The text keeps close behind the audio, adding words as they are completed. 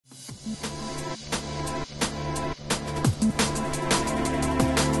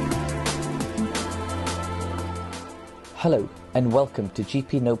Hello and welcome to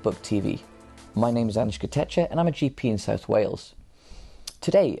GP Notebook TV. My name is Anish Kotecha and I'm a GP in South Wales.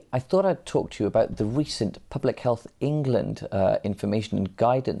 Today I thought I'd talk to you about the recent Public Health England information and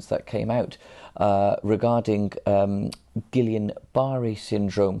guidance that came out regarding Guillain-Barré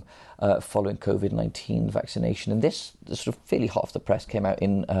Syndrome following COVID-19 vaccination. And this sort of fairly hot off the press came out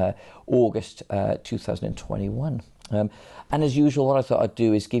in August 2021. And as usual, what I thought I'd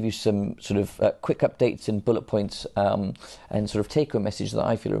do is give you some sort of quick updates and bullet points and sort of take-home message that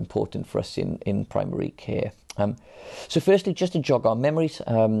I feel are important for us in primary care. So firstly, just to jog our memories,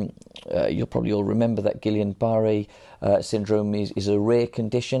 you'll probably all remember that Guillain-Barré syndrome is a rare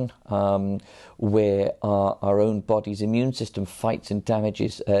condition where our own body's immune system fights and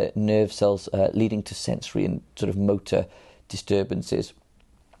damages nerve cells, leading to sensory and sort of motor disturbances.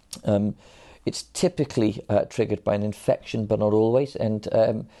 It's typically triggered by an infection, but not always. And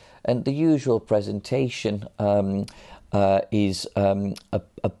the usual presentation is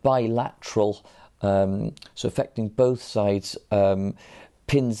a bilateral, so affecting both sides,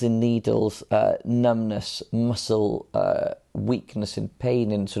 pins and needles, numbness, muscle weakness and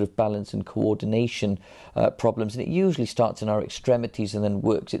pain, and sort of balance and coordination problems. And it usually starts in our extremities and then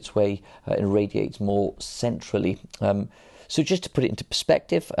works its way and radiates more centrally. So just to put it into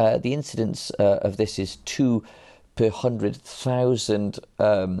perspective, the incidence of this is 2 per 100,000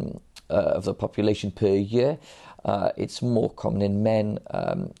 of the population per year. It's more common in men,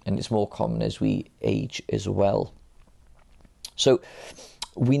 and it's more common as we age as well. So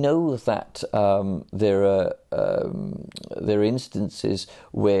we know that there are instances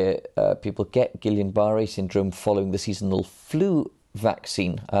where people get Guillain-Barré syndrome following the seasonal flu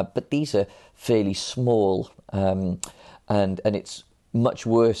vaccine, but these are fairly small. And it's much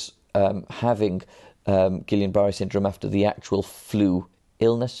worse having Guillain-Barré syndrome after the actual flu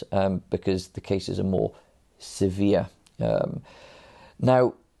illness because the cases are more severe.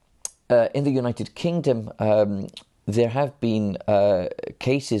 Now, in the United Kingdom, there have been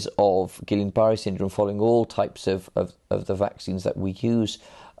cases of Guillain-Barré syndrome following all types of the vaccines that we use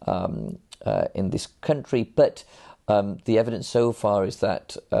in this country, but the evidence so far is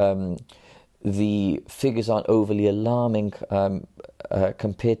that the figures aren't overly alarming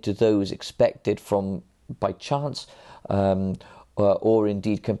compared to those expected by chance or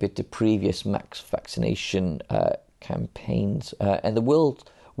indeed compared to previous mass vaccination campaigns. And the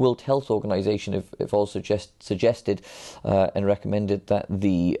World Health Organization have also just suggested and recommended that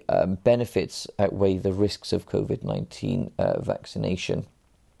the benefits outweigh the risks of COVID-19 vaccination.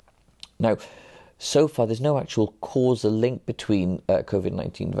 Now, so far, there's no actual causal link between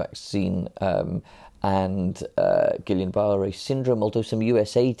COVID-19 vaccine and Guillain-Barré syndrome, although some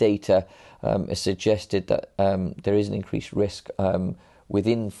USA data has suggested that there is an increased risk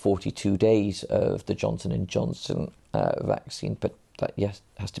within 42 days of the Johnson & Johnson vaccine, but that, yes,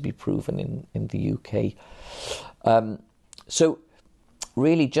 has to be proven in the UK. So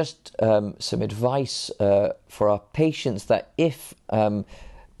really just some advice for our patients that if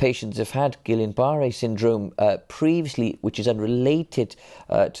patients have had Guillain-Barré syndrome previously, which is unrelated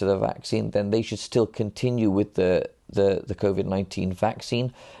to the vaccine, then they should still continue with the COVID-19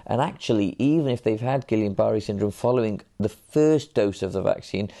 vaccine. And actually, even if they've had Guillain-Barré syndrome following the first dose of the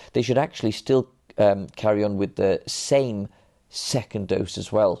vaccine, they should actually still carry on with the same second dose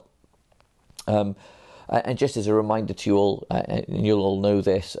as well. And just as a reminder to you all, and you'll all know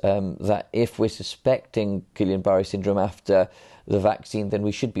this, that if we're suspecting Guillain-Barré syndrome after the vaccine, then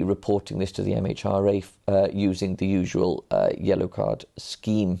we should be reporting this to the MHRA using the usual yellow card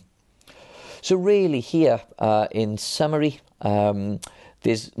scheme. So really here, in summary,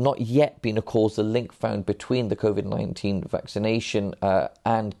 there's not yet been a causal link found between the COVID-19 vaccination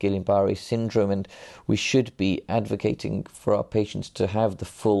and Guillain-Barré syndrome, and we should be advocating for our patients to have the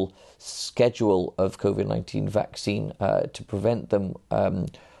full schedule of COVID-19 vaccine to prevent them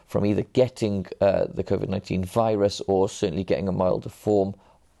from either getting the COVID-19 virus or certainly getting a milder form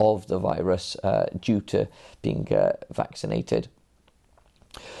of the virus due to being vaccinated.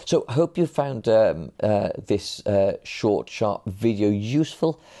 So I hope you found this short, sharp video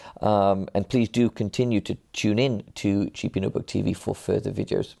useful, and please do continue to tune in to GP Notebook TV for further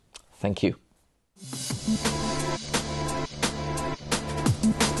videos. Thank you.